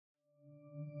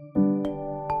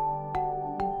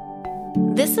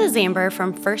This is Amber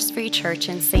from First Free Church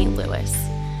in St. Louis.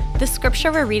 The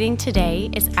scripture we're reading today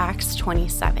is Acts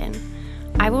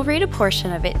 27. I will read a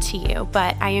portion of it to you,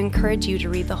 but I encourage you to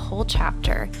read the whole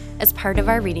chapter as part of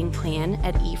our reading plan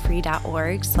at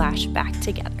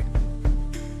efree.org/backtogether.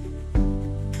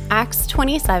 Acts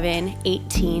 27,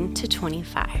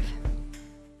 18-25.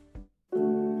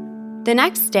 The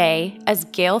next day, as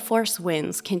gale force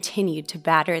winds continued to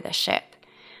batter the ship,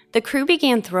 the crew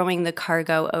began throwing the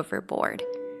cargo overboard.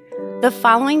 The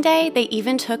following day, they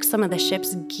even took some of the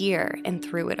ship's gear and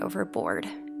threw it overboard.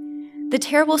 The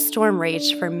terrible storm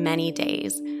raged for many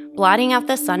days, blotting out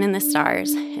the sun and the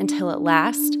stars, until at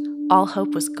last, all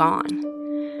hope was gone.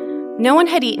 No one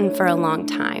had eaten for a long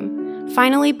time.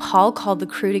 Finally, Paul called the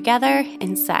crew together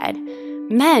and said,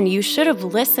 "Men, you should have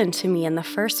listened to me in the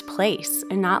first place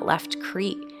and not left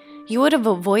Crete. You would have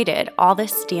avoided all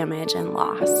this damage and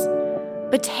loss.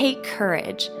 But take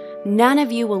courage. None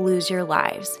of you will lose your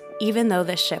lives, even though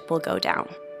the ship will go down."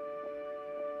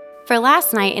 For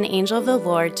last night, an angel of the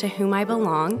Lord to whom I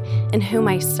belong and whom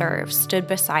I serve stood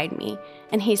beside me,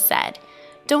 and he said,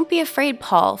 "Don't be afraid,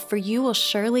 Paul, for you will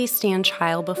surely stand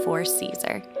trial before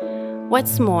Caesar.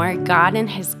 What's more, God in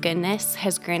his goodness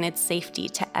has granted safety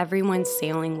to everyone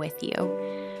sailing with you.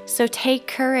 So take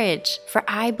courage, for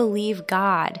I believe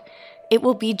God. It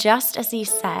will be just as he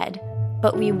said,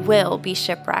 but we will be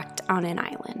shipwrecked on an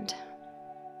island."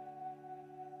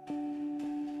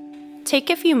 Take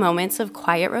a few moments of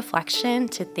quiet reflection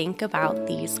to think about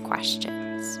these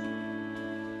questions.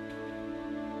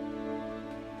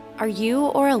 Are you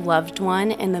or a loved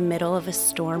one in the middle of a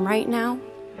storm right now?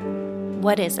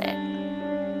 What is it?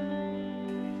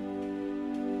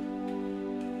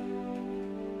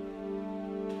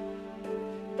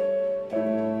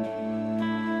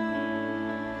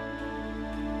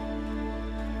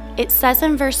 It says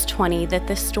in verse 20 that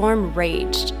the storm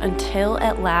raged until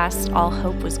at last all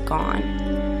hope was gone.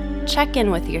 Check in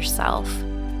with yourself.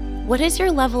 What is your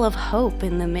level of hope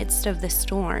in the midst of the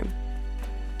storm?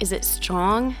 Is it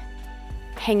strong?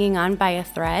 Hanging on by a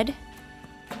thread?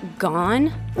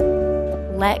 Gone?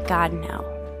 Let God know.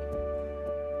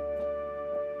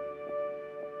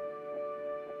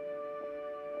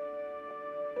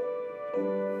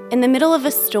 In the middle of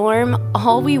a storm,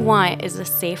 all we want is a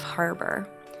safe harbor.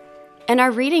 In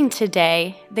our reading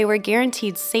today, they were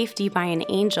guaranteed safety by an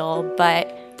angel,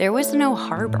 but there was no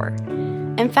harbor.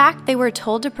 In fact, they were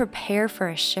told to prepare for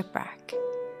a shipwreck.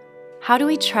 How do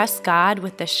we trust God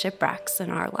with the shipwrecks in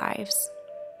our lives?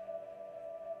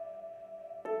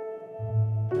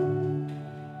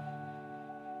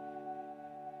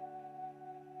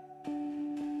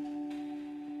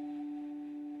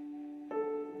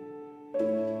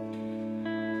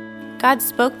 God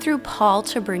spoke through Paul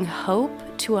to bring hope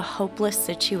to a hopeless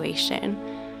situation.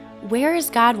 Where is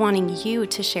God wanting you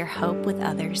to share hope with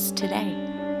others today?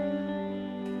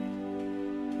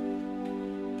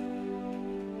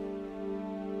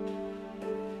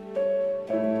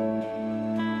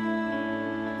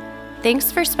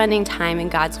 Thanks for spending time in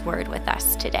God's Word with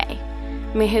us today.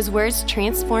 May His words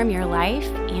transform your life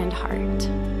and heart.